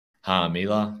Hi, I'm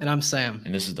Eli, And I'm Sam.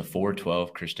 and this is the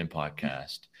 412 Christian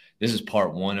Podcast. This is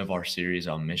part one of our series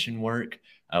on mission work.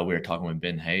 We are talking with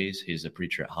Ben Hayes. He's a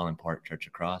preacher at Highland Park Church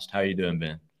of Christ. How are you doing,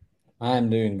 Ben?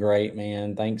 I'm doing great,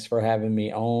 man. Thanks for having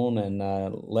me on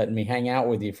and letting me hang out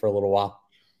with you for a little while.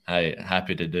 Hey,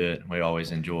 happy to do it. We always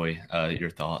enjoy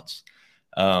your thoughts.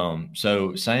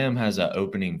 So Sam has an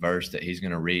opening verse that he's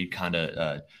going to read, kind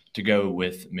of to go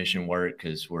with mission work,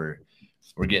 because we're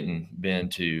getting Ben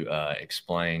to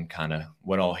explain kind of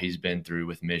what all he's been through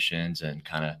with missions and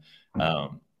kind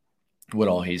of what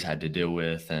all he's had to deal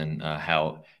with and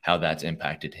how that's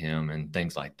impacted him and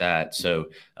things like that. So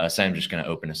Sam's just going to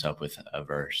open us up with a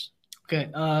verse. Okay,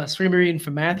 so we're going to be reading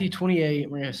from Matthew 28.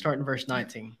 We're going to start in verse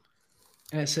 19.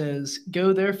 And it says,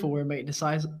 "Go therefore and make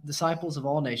disciples of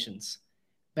all nations,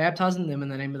 baptizing them in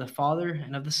the name of the Father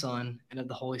and of the Son and of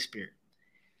the Holy Spirit,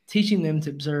 teaching them to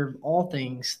observe all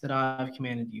things that I have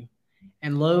commanded you.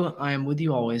 And lo, I am with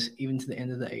you always, even to the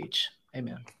end of the age."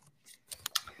 Amen.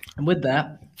 And with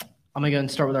that, I'm going to go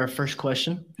and start with our first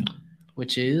question,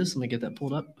 which is, let me get that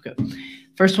pulled up. Okay.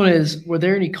 First one is, were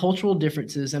there any cultural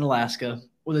differences in Alaska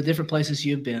or the different places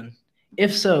you have been?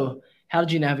 If so, how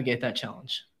did you navigate that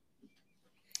challenge?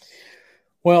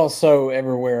 Well, so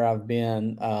everywhere I've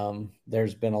been,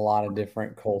 there's been a lot of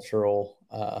different cultural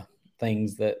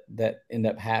things that end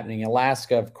up happening.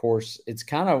 Alaska, of course, it's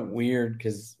kind of weird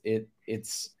because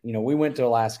it's we went to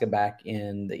Alaska back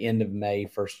in the end of May,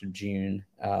 1st of June.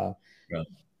 Right.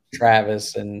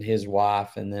 Travis and his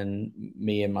wife, and then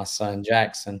me and my son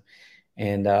Jackson.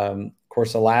 And of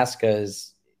course, Alaska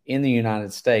is in the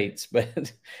United States,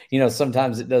 but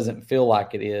sometimes it doesn't feel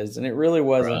like it is. And it really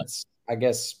Right. wasn't, I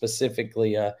guess,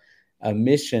 specifically a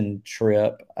mission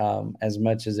trip as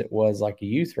much as it was like a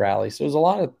youth rally. So it was a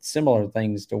lot of similar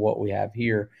things to what we have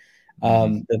here.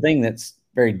 The thing that's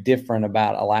very different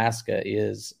about Alaska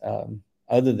is,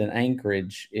 other than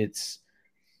Anchorage, it's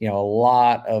a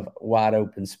lot of wide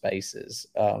open spaces,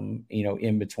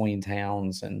 in between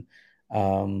towns. And,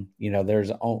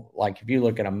 there's like, if you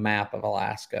look at a map of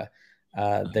Alaska,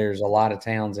 there's a lot of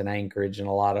towns in Anchorage and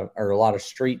a lot of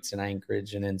streets in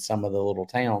Anchorage and in some of the little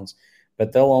towns,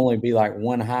 but there'll only be like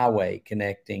one highway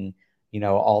connecting,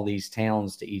 all these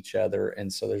towns to each other.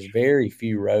 And so there's very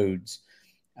few roads.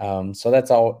 So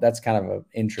that's kind of an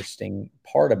interesting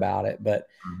part about it. But,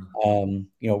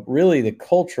 really the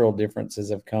cultural differences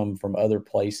have come from other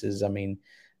places. I mean,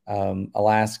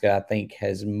 Alaska, I think,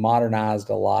 has modernized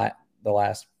a lot the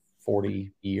last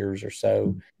 40 years or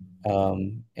so.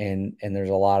 And there's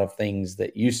a lot of things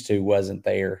that used to wasn't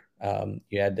there.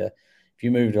 If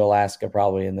you moved to Alaska,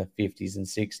 probably in the 50s and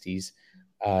 60s,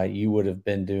 you would have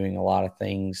been doing a lot of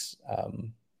things,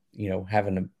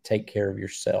 having to take care of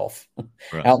yourself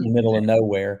Right. out in the middle of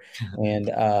nowhere. And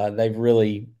they've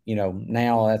really,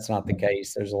 now that's not the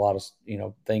case. There's a lot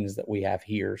of, things that we have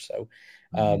here. So,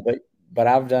 but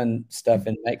I've done stuff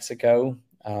in Mexico.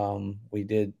 We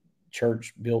did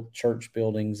built church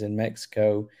buildings in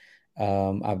Mexico.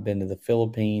 I've been to the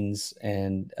Philippines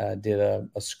and did a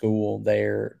school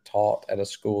there, taught at a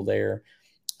school there.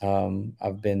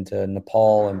 I've been to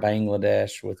Nepal and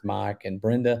Bangladesh with Mike and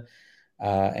Brenda.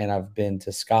 And I've been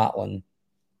to Scotland,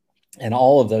 and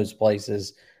all of those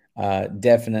places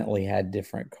definitely had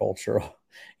different cultural,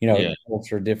 Yeah.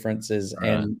 culture differences.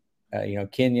 Right.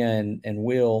 And Kenya and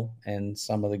Will and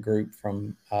some of the group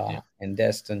from Yeah. and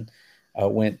Destin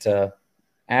went to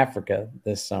Africa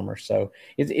this summer. So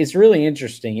it's really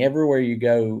interesting. Everywhere you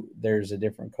go, there's a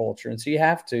different culture, and so you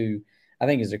have to. I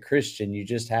think as a Christian, you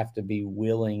just have to be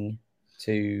willing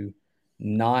to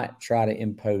not try to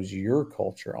impose your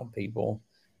culture on people,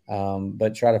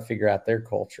 but try to figure out their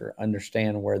culture,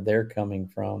 understand where they're coming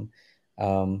from,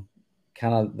 kind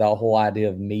of the whole idea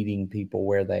of meeting people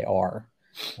where they are.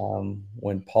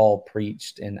 When Paul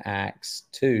preached in Acts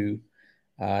 2,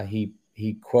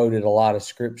 he quoted a lot of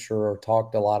scripture or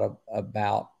talked a lot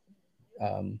about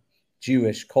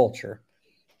Jewish culture.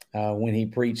 When he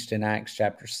preached in Acts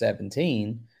chapter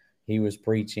 17, he was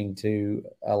preaching to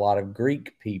a lot of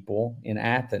Greek people in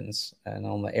Athens and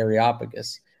on the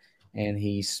Areopagus. And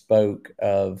he spoke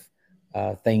of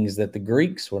things that the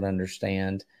Greeks would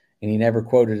understand. And he never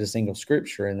quoted a single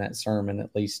scripture in that sermon,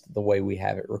 at least the way we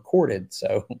have it recorded.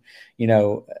 So,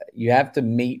 you have to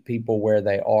meet people where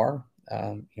they are.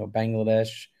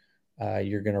 Bangladesh,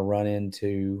 you're going to run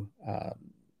into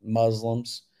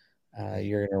Muslims,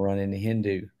 you're going to run into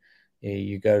Hindu.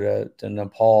 You go to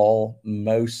Nepal,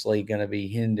 mostly going to be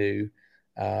Hindu.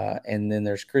 And then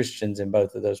there's Christians in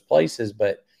both of those places.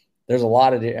 But there's a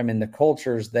lot of, the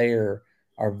cultures there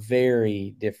are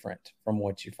very different from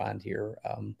what you find here.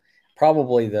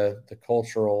 Probably the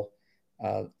cultural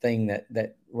thing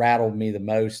that rattled me the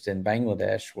most in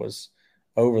Bangladesh was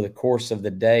over the course of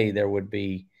the day, there would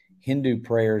be Hindu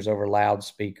prayers over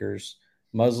loudspeakers,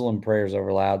 Muslim prayers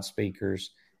over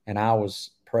loudspeakers, and I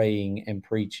was praying and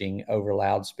preaching over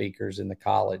loudspeakers in the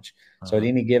college. So at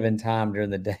any given time during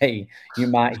the day, you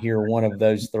might hear one of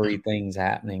those three things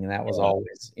happening. And that was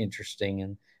always interesting.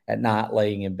 And at night,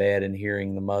 laying in bed and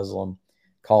hearing the Muslim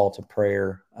call to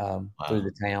prayer through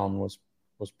the town was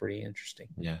pretty interesting.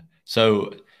 Yeah.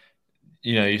 So,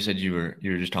 you said you were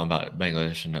just talking about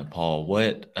Bangladesh and Nepal.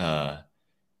 What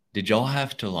did y'all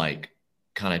have to like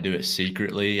kind of do it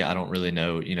secretly? I don't really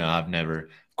know. I've never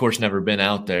been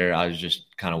out there. I was just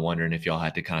kind of wondering if y'all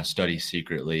had to kind of study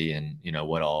secretly and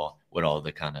what all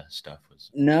the kind of stuff was.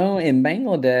 No, in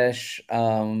Bangladesh,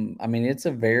 I mean, it's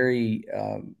a very,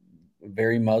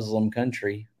 very Muslim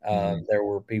country. There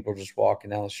were people just walking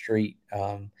down the street.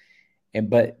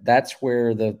 But that's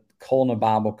where the Kulna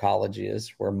Bible College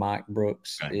is, where Mike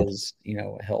Brooks is,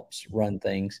 helps run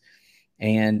things.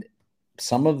 And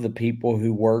some of the people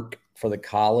who work for the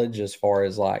college, as far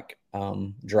as like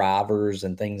drivers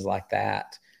and things like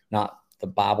that, not the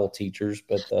Bible teachers,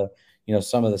 but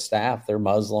some of the staff, they're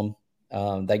Muslim.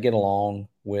 They get along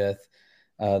with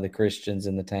the Christians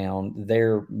in the town.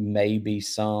 There may be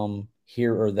some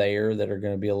here or there that are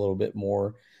going to be a little bit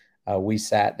more. We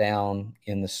sat down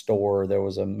in the store. There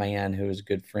was a man who was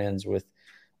good friends with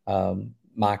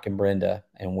Mike and Brenda,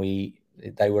 and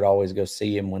they would always go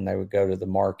see him when they would go to the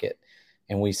market.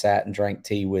 And we sat and drank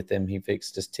tea with him. He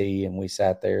fixed us tea, and we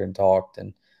sat there and talked.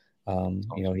 And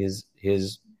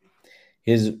his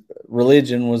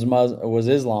religion was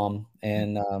Islam,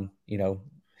 and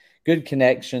good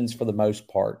connections for the most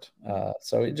part.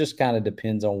 So it just kind of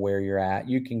depends on where you're at.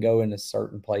 You can go into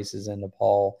certain places in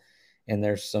Nepal, and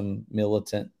there's some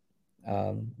militant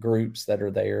groups that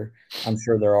are there. I'm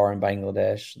sure there are in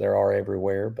Bangladesh. There are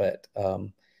everywhere, but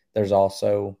there's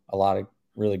also a lot of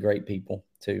really great people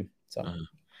too. So,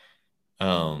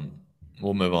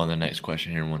 we'll move on to the next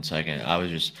question here in 1 second. I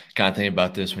was just kind of thinking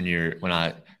about this when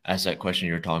I asked that question.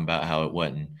 You were talking about how it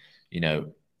wasn't,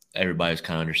 everybody's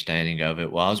kind of understanding of it.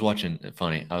 Well, I was watching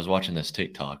this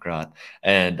TikTok, right?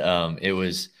 And it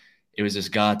was this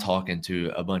guy talking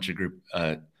to a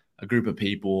group of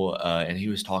people, and he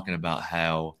was talking about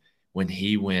how when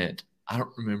he went, I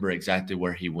don't remember exactly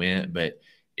where he went, but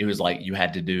it was like you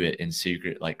had to do it in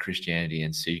secret, like Christianity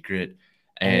in secret.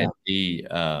 And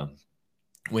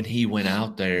when he went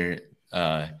out there,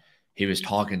 he was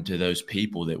talking to those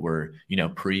people that were,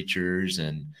 preachers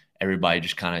and everybody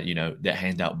just kind of, that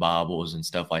hand out Bibles and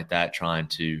stuff like that, trying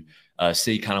to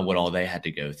see kind of what all they had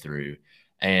to go through.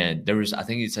 And I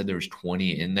think he said there was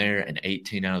 20 in there, and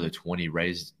 18 out of the 20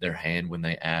 raised their hand when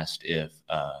they asked if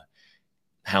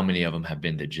how many of them have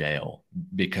been to jail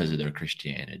because of their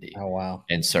Christianity. Oh, wow.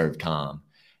 And served time.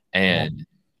 And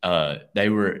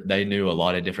they knew a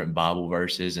lot of different Bible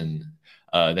verses, and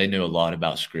they knew a lot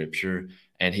about Scripture.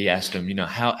 And he asked them,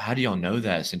 how do y'all know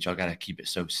that, since y'all got to keep it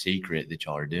so secret that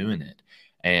y'all are doing it?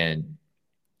 And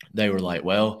they were like,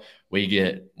 well, when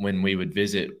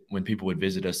people would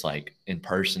visit us like in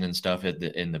person and stuff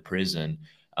in the prison,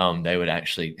 they would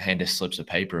actually hand us slips of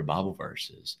paper, Bible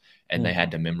verses, and they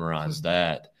had to memorize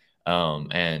that.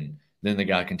 And then the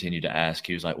guy continued to ask,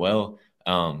 he was like, well,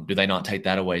 do they not take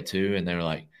that away too? And they were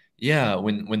like, yeah,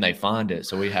 when they find it.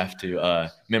 So we have to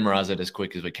memorize it as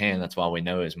quick as we can. That's why we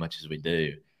know as much as we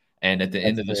do. And at the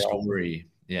end of the story,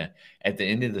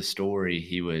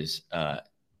 he was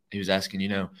asking,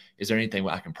 is there anything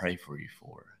I can pray for you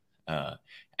for?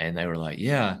 And they were like,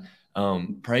 yeah,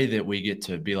 pray that we get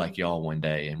to be like y'all one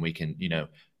day, and we can,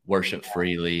 worship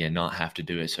freely and not have to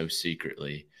do it so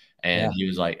secretly. And he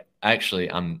was like, actually,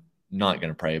 I'm not going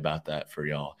to pray about that for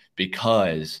y'all,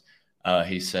 because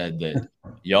he said that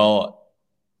y'all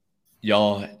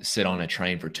sit on a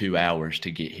train for 2 hours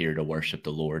to get here to worship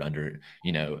the Lord under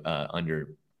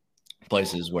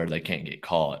places where they can't get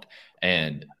caught.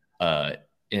 And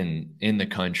in the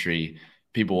country,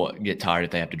 people get tired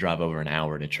if they have to drive over an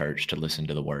hour to church to listen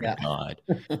to the word of God.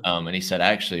 And he said,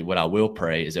 actually, what I will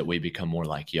pray is that we become more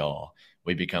like y'all.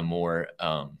 We become more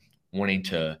wanting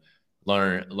to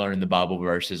learn the Bible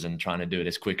verses and trying to do it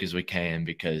as quick as we can,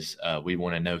 because we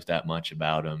want to know that much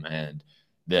about them, and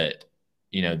that,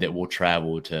 that we'll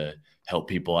travel to help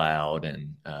people out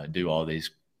and do all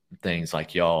these things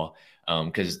like y'all.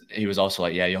 Because he was also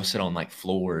like, yeah, y'all sit on like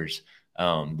floors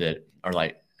that are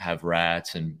like have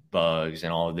rats and bugs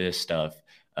and all of this stuff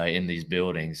in these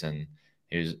buildings. And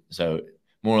so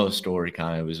moral of the story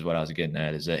kind of was what I was getting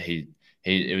at, is that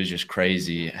it was just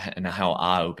crazy, and how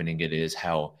eye-opening it is,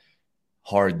 how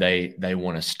hard they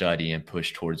want to study and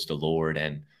push towards the Lord.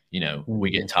 And we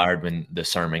get tired when the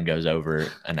sermon goes over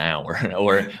an hour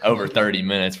or over 30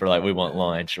 minutes for like, we want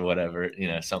lunch or whatever,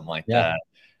 something like that.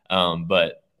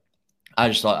 But I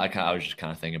just thought I was just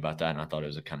kind of thinking about that, and I thought it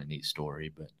was a kind of neat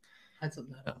story. But I had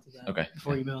something to add to that. Okay.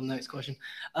 Before you move on to the next question,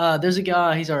 there's a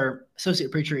guy. He's our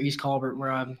associate preacher at East Colbert,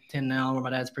 where I'm 10 now, where my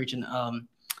dad's preaching.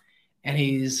 And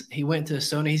he went to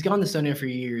Estonia. He's gone to Estonia for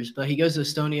years, but he goes to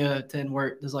Estonia to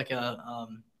work. There's like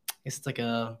it's like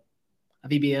a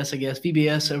VBS, I guess,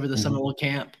 VBS over the summer little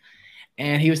camp.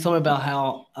 And he was telling me about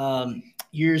how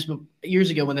years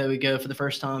ago when they would go for the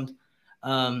first time,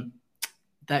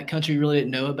 that country really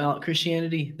didn't know about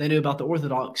Christianity. They knew about the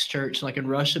Orthodox Church, like in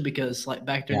Russia, because like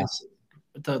back during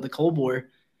the Cold War,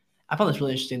 I found this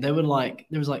really interesting. They would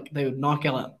they would knock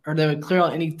out, or they would clear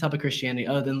out any type of Christianity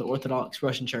other than the Orthodox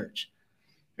Russian Church.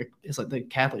 It's like the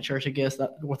Catholic Church, I guess,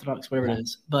 that Orthodox, whatever it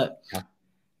is. But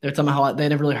they're talking about how they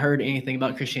never really heard anything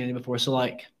about Christianity before. So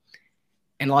and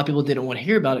a lot of people didn't want to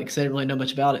hear about it because they didn't really know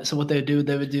much about it. So what they would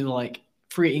do like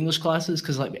free English classes,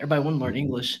 because like everybody wanted to learn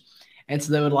English. And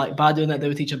so they would by doing that, they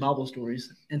would teach them Bible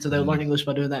stories. And so they would learn English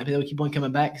by doing that. They would keep on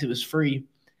coming back because it was free.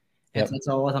 And so that's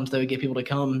a lot of times they would get people to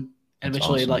come. And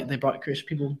eventually, they brought Christian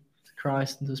people to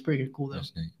Christ. And it was pretty cool, though.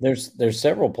 There's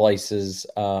several places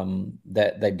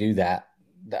that they do that.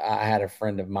 I had a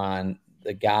friend of mine,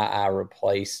 the guy I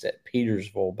replaced at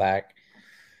Petersville back,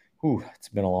 it's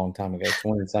been a long time ago,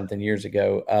 20-something years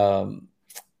ago.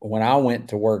 When I went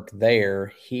to work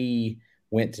there, he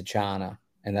went to China,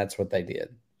 and that's what they did.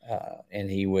 And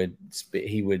he would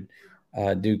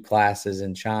do classes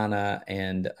in China,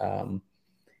 and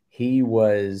he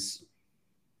was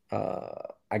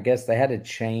I guess they had to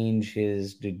change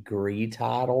his degree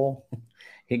title.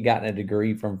 He'd gotten a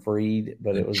degree from Freed,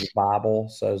 but it was a Bible,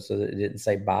 so that it didn't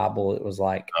say Bible. It was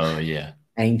like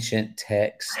ancient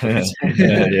text. Gotta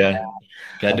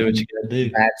do what you gotta do.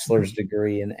 Bachelor's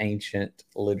degree in ancient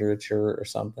literature or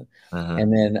something.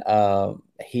 And then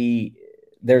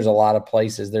there's a lot of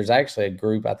places. There's actually a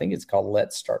group, I think it's called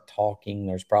Let's Start Talking.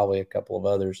 There's probably a couple of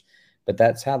others, but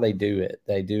that's how they do it.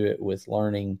 They do it with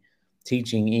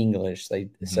teaching English. They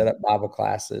set up Bible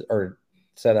classes or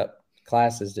set up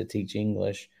classes to teach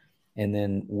English. And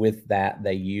then with that,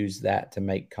 they use that to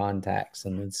make contacts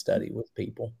and then study with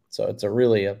people. So it's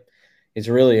really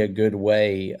a good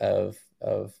way of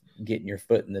getting your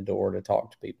foot in the door to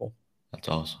talk to people. That's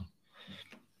awesome.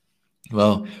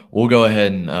 Well, we'll go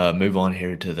ahead and move on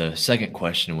here to the second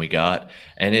question we got.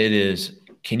 And it is,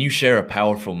 can you share a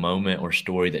powerful moment or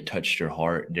story that touched your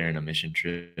heart during a mission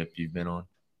trip you've been on?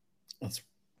 It's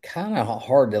kind of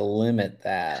hard to limit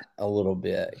that a little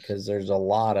bit because there's a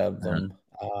lot of them.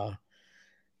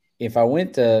 If I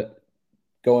went to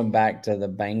going back to the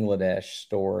Bangladesh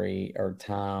story or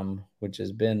time, which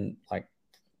has been like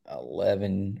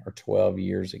 11 or 12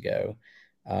 years ago,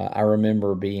 I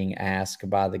remember being asked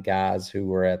by the guys who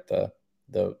were at the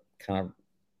kind of,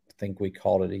 I think we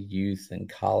called it a youth and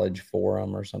college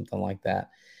forum or something like that.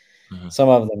 Some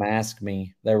of them asked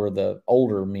me, they were the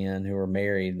older men who were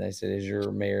married. They said, is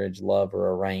your marriage love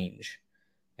or arrange?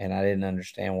 And I didn't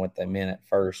understand what they meant at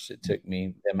first. It took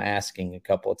me them asking a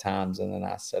couple of times. And then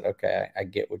I said, okay, I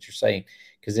get what you're saying.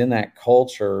 Because in that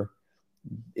culture,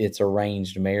 it's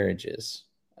arranged marriages,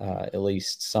 at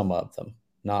least some of them,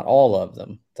 not all of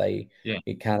them.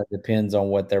 It kind of depends on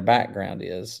what their background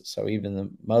is. So even the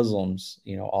Muslims,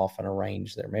 often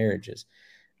arrange their marriages.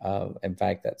 In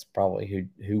fact, that's probably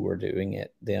who were doing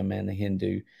it, them and the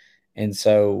Hindu. And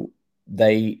so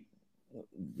they,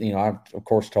 I of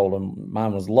course told them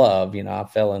mine was love. I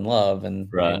fell in love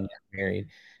and got married.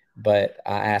 But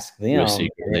I asked them. You're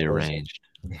secretly arranged.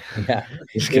 Yeah,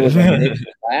 it was a mixed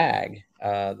bag.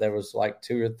 There was like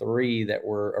 2 or 3 that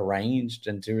were arranged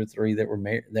and 2 or 3 that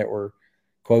were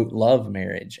quote love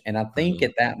marriage. And I think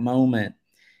at that moment,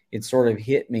 it sort of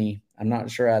hit me. I'm not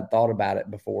sure I'd thought about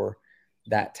it before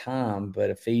that time,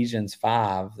 but Ephesians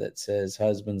 5 that says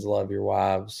husbands love your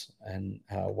wives and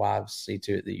wives see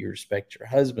to it that you respect your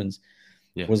husbands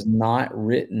was not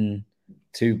written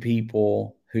to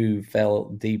people who fell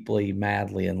deeply,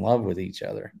 madly in love with each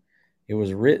other. It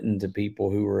was written to people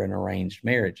who were in arranged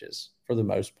marriages for the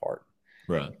most part.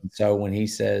 Right. So when he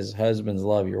says husbands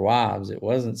love your wives, it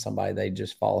wasn't somebody they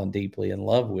just fallen deeply in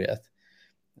love with.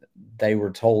 They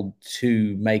were told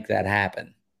to make that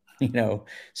happen.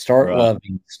 Start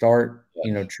loving, start,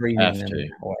 treating them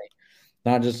that way.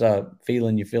 Not just a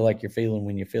feeling you feel like you're feeling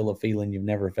when you feel a feeling you've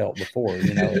never felt before.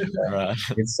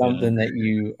 It's something that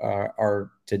you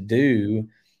are to do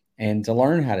and to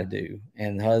learn how to do.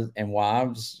 And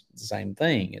wives, the same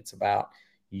thing. It's about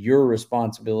your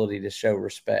responsibility to show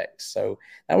respect. So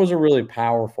that was a really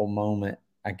powerful moment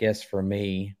I guess for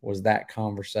me, was that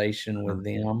conversation with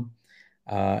them.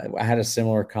 I had a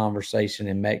similar conversation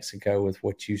in Mexico with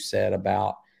what you said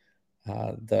about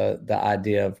the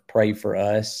idea of pray for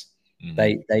us.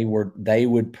 They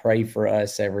would pray for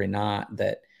us every night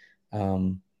that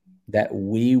that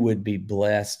we would be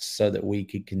blessed so that we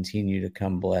could continue to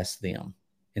come bless them.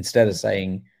 Instead of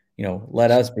saying,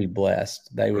 let us be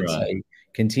blessed, they would say,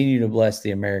 continue to bless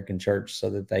the American church so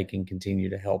that they can continue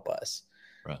to help us.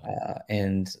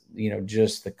 And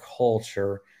just the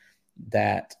culture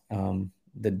that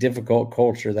the difficult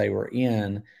culture they were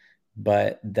in,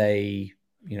 but they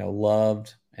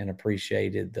loved and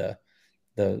appreciated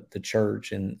the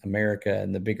church in America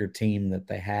and the bigger team that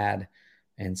they had.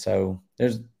 And so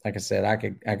there's, like I said, I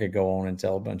could go on and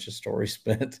tell a bunch of stories,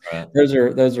 but those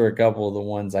are a couple of the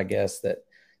ones, I guess, that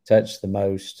touched the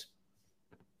most.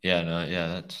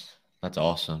 Yeah, that's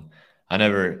awesome. I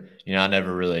never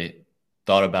really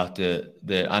thought about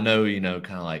the I know,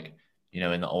 kind of like,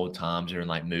 in the old times or in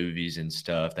like movies and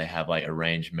stuff, they have like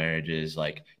arranged marriages,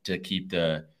 like to keep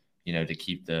the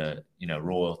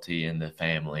royalty in the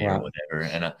family or whatever.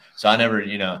 And so I never,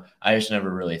 I just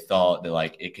never really thought that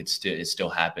like it still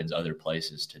happens other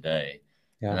places today.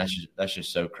 And that's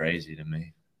just so crazy to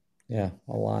me. Yeah,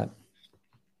 a lot.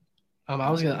 I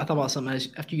thought about something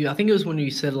after you. I think it was when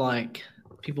you said like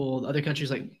people, other countries,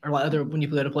 like, or like when you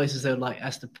go to places, they would like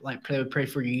ask they would pray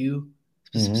for you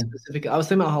specifically. I was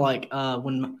thinking about how like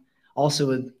when also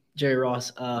with Jerry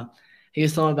Ross, he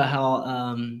was talking about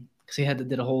how because he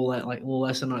did a whole like little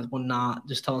lesson on one night,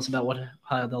 just telling us about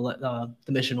how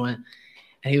the mission went,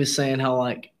 and he was saying how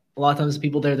like a lot of times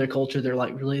people there, their culture, they're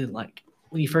like really like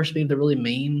when you first meet, they're really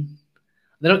mean.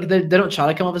 They don't try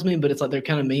to come off as mean, but it's like they're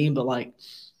kind of mean, but like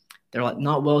they're like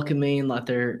not welcoming, like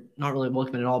they're not really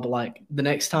welcoming at all. But like the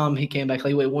next time he came back,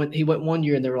 like he went 1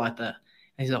 year and they were like that.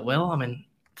 And he's like, well, I mean,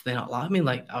 do they not like me?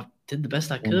 Like I did the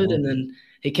best I could. And then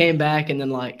he came back and then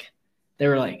like they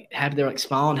were like happy, they were like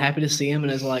smiling, happy to see him.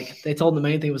 And it's like they told him the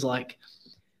main thing was like,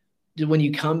 when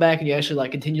you come back and you actually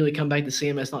like continually come back to see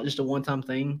him, it's not just a one-time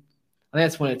thing. I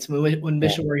think that's when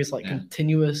mission work is like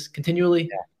continually,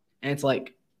 and it's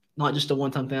like not just a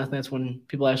one-time thing. I think that's when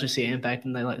people actually see an impact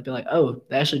and they like to be like, oh,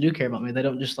 they actually do care about me. They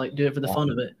don't just like do it for the fun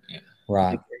of it. Yeah.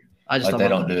 Right. I just like they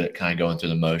don't do it kind of going through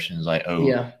the motions like,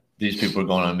 these people are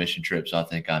going on a mission trip, so I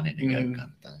think I need to go kind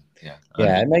of thing.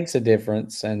 Yeah, it makes a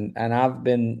difference. And I've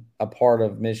been a part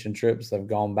of mission trips that have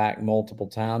gone back multiple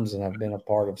times, and I've been a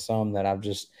part of some that I've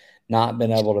just not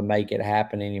been able to make it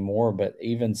happen anymore. But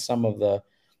even some of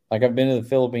like I've been to the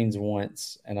Philippines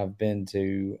once, and I've been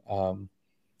to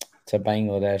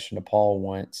Bangladesh and Nepal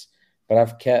once, but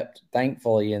I've kept,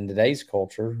 thankfully in today's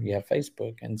culture, you have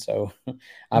Facebook. And so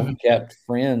I've kept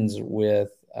friends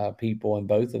with people in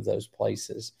both of those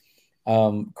places.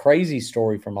 Crazy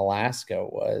story from Alaska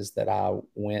was that I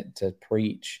went to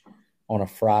preach on a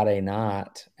Friday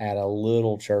night at a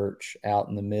little church out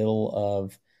in the middle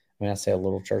of, I say a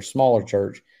little church, smaller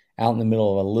church out in the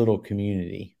middle of a little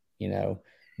community,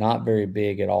 not very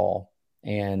big at all.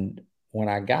 And when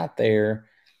I got there,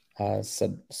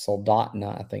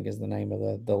 Soldotna, I think is the name of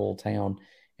the little town.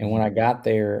 And when I got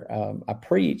there, I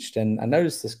preached, and I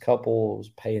noticed this couple was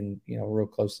paying, real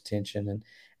close attention. And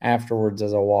afterwards,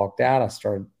 as I walked out,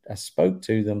 I spoke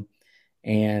to them,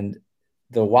 and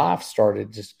the wife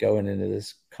started just going into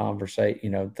this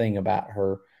conversation, thing about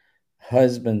her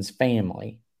husband's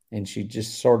family. And she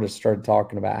just sort of started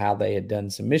talking about how they had done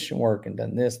some mission work and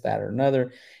done this, that, or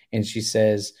another. And she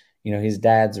says, his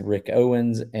dad's Rick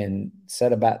Owens, and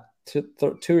said about two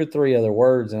or three other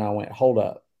words. And I went, hold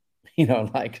up,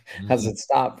 I said,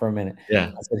 stop for a minute.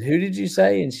 Yeah. I said, who did you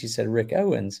say? And she said, Rick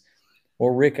Owens. Well,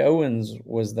 Rick Owens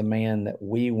was the man that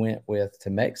we went with to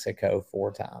Mexico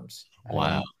 4 times.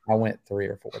 Wow. I went 3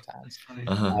 or 4 times.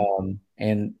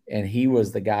 And he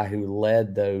was the guy who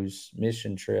led those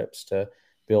mission trips to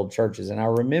build churches. And I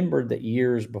remembered that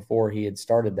years before he had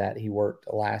started that, he worked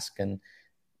Alaskan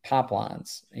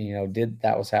pipelines,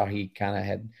 that was how he kind of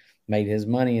had made his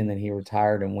money. And then he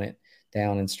retired and went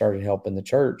down and started helping the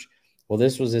church. Well,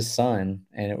 this was his son,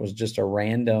 and it was just a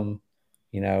random,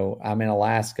 I'm in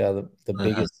Alaska, the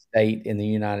biggest state in the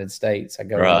United States. I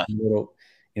go to the middle,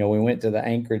 we went to the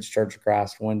Anchorage Church of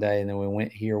Christ one day, and then we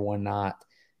went here one night,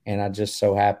 and I just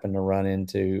so happened to run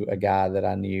into a guy that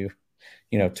I knew,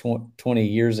 20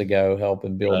 years ago,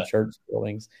 helping build church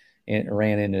buildings, and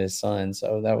ran into his son.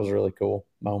 So that was a really cool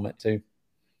moment too.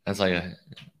 That's like a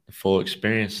full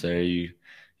experience there. You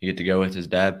get to go with his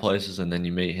dad places, and then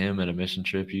you meet him at a mission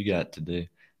trip you got to do.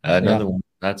 Another one.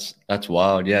 That's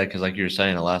wild. Yeah. Cause like you were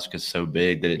saying, Alaska's so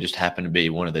big that it just happened to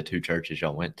be one of the 2 churches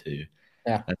y'all went to.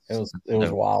 Yeah. It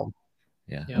was wild.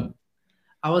 Yeah. Yeah.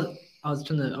 I was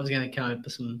gonna kind of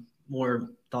put some more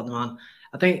thought in mind.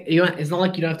 I think it's not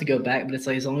like you don't have to go back, but it's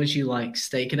like as long as you like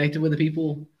stay connected with the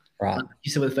people, Right. like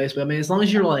you said with Facebook. I mean, as long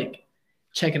as you're like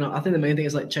checking up. I think the main thing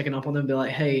is like checking up on them, be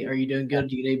like, hey, are you doing good?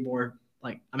 Do you need more?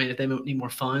 Like, I mean, if they need more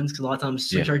funds, because a lot of times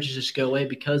some churches just go away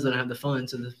because they don't have the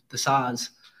funds and the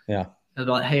size. Yeah. And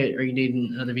be like, hey, are you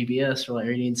needing another VBS, or like,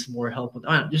 are you needing some more help with?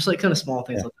 Just like kind of small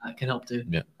things like that can help too.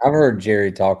 Yeah. I've heard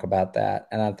Jerry talk about that,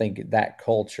 and I think that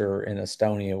culture in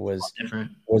Estonia was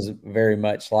different. Was very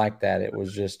much like that. It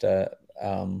was just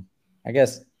I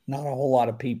guess not a whole lot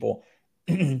of people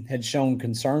had shown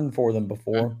concern for them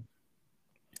before,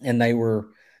 and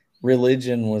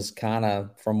religion was kind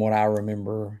of, from what I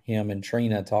remember him and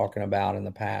Trina talking about in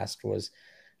the past, was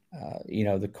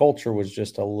the culture was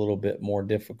just a little bit more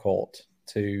difficult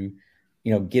to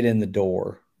get in the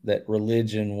door. That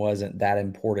religion wasn't that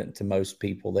important to most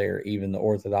people there. Even the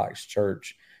Orthodox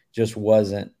Church just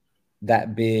wasn't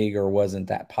that big or wasn't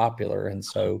that popular, and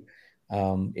so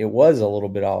it was a little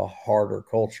bit of a harder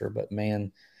culture. But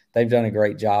man, they've done a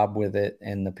great job with it,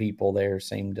 and the people there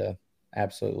seem to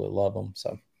absolutely love them.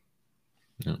 So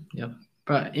yeah.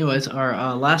 But anyways,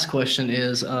 our last question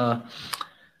is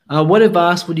what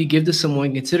advice would you give to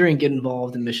someone considering getting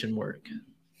involved in mission work?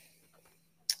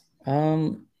 I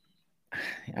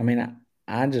mean,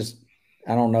 I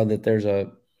don't know that there's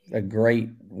a great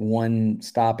one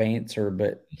stop answer,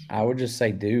 but I would just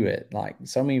say do it. Like,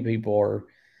 so many people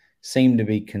seem to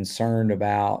be concerned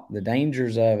about the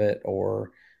dangers of it,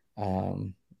 or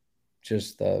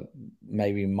just the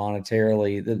maybe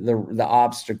monetarily the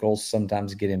obstacles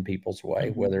sometimes get in people's way,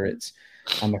 whether it's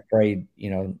I'm afraid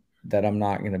that I'm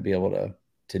not going to be able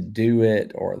to do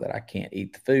it, or that I can't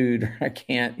eat the food, or I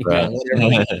can't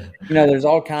whatever. There's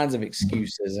all kinds of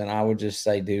excuses, and I would just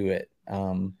say do it.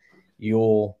 You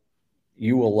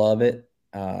will love it.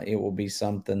 It will be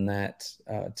something that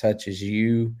touches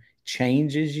you,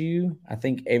 changes you. I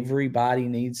think everybody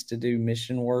needs to do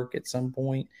mission work at some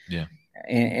point. Yeah.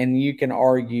 And you can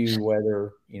argue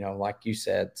whether, like you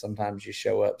said, sometimes you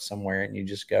show up somewhere and you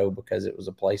just go because it was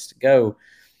a place to go.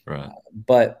 Right.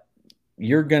 But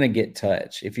you're going to get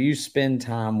touched. If you spend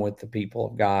time with the people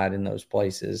of God in those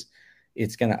places,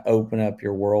 it's going to open up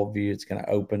your worldview. It's going to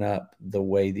open up the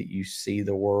way that you see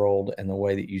the world and the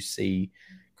way that you see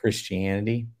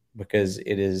Christianity, because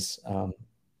it's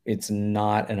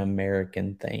not an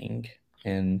American thing.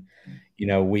 And,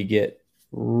 we get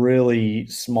really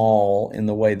small in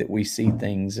the way that we see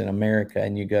things in America,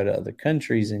 and you go to other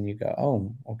countries and you go,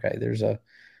 oh, okay, there's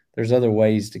other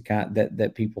ways to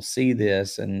that people see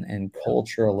this, and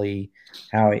culturally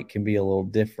how it can be a little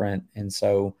different. And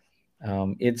so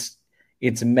it's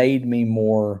made me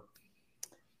more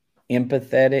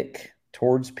empathetic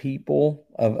towards people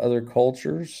of other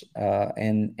cultures,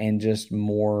 and just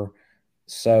more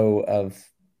so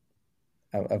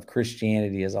of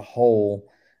Christianity as a whole,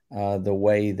 the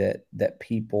way that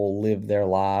people live their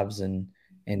lives and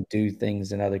do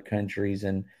things in other countries,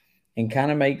 and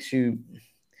kind of makes you,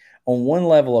 on one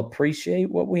level,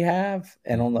 appreciate what we have,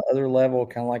 and on the other level,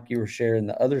 kind of like you were sharing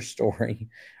the other story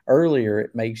earlier,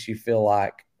 it makes you feel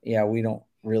like, yeah, we don't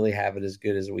really have it as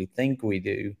good as we think we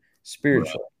do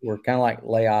spiritually. Right. We're kind of like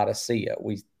Laodicea.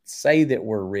 We say that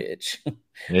we're rich,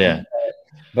 yeah,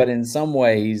 but in some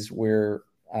ways we're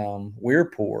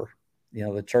poor.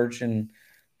 The church in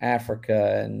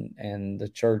Africa and the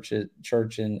church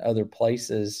in other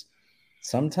places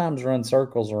sometimes run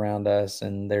circles around us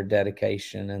and their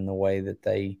dedication and the way that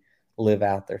they live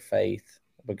out their faith,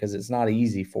 because it's not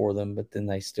easy for them, but then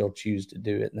they still choose to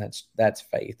do it. And that's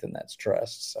faith, and that's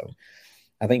trust. So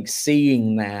I think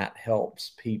seeing that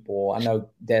helps people. I know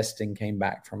Destin came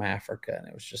back from Africa, and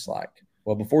it was just like,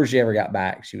 well, before she ever got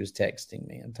back, she was texting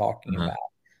me and talking about,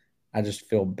 I just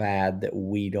feel bad that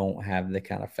we don't have the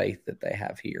kind of faith that they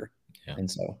have here. Yeah. And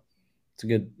so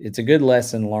it's a good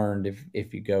lesson learned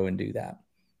if you go and do that.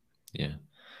 Yeah,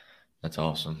 that's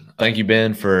awesome. Thank you,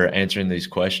 Ben, for answering these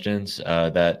questions.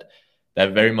 That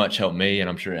very much helped me, and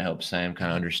I'm sure it helps Sam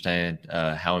kind of understand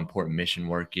how important mission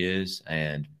work is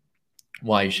and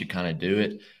why you should kind of do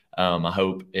it. I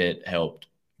hope it helped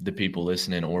the people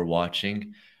listening or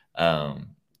watching. And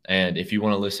if you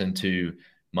want to listen to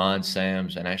mine,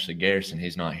 Sam's, and actually Garrison,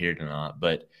 he's not here tonight,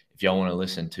 but if y'all want to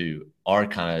listen to our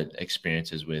kind of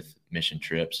experiences with mission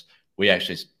trips, we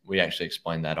actually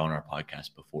explained that on our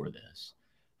podcast before this.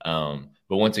 But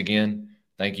once again,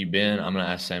 thank you, Ben. I'm going to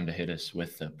ask Sam to hit us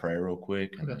with the prayer real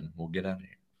quick, and then we'll get out of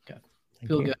here. Okay.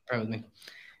 Feel good. Pray with me.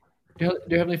 Dear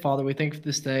Heavenly Father, we thank you for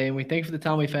this day, and we thank you for the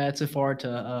time we've had so far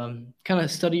to kind of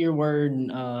study your word,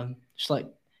 and just like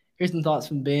here's some thoughts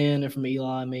from Ben and from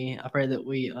Eli and me. I pray that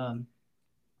we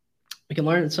we can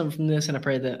learn something from this, and I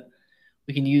pray that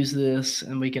we can use this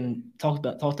and we can talk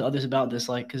to others about this,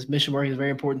 like, because mission work is a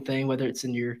very important thing, whether it's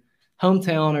in your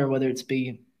hometown or whether it's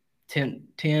be 10,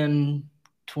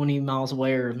 20 miles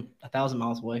away or 1,000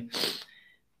 miles away.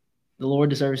 The Lord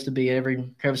deserves to be at every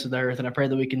crevice of the earth, and I pray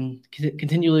that we can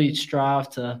continually strive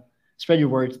to spread your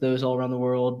word to those all around the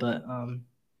world. But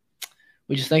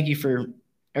we just thank you for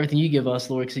everything you give us,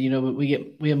 Lord, because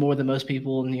we have more than most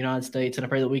people in the United States, and I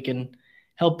pray that we can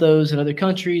help those in other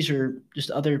countries or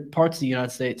just other parts of the United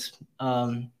States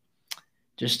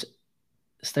just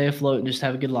stay afloat and just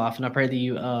have a good life. And I pray that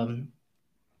you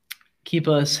keep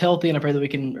us healthy, and I pray that we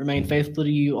can remain faithful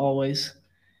to you always.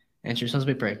 And in your son's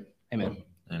we pray. Amen.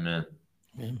 Amen.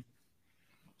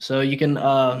 So you can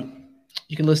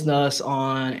listen to us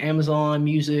on Amazon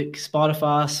Music,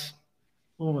 Spotify.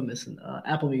 What am I missing?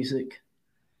 Apple Music.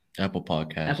 Apple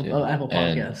Podcast. Apple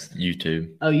Podcast. And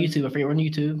YouTube. Oh, YouTube. I forget we're on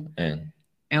YouTube.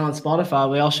 And on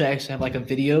Spotify, we also actually have like a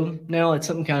video now. It's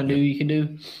something kind of new you can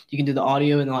do. You can do the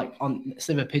audio, and like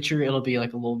instead of a picture, it'll be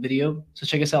like a little video. So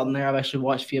check us out in there. I've actually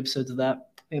watched a few episodes of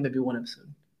that. I think maybe one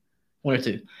or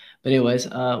two. But anyways,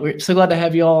 we're so glad to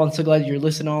have you all, and so glad you're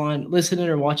listening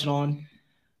or watching on.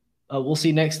 We'll see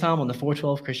you next time on the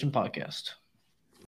 412 Christian Podcast.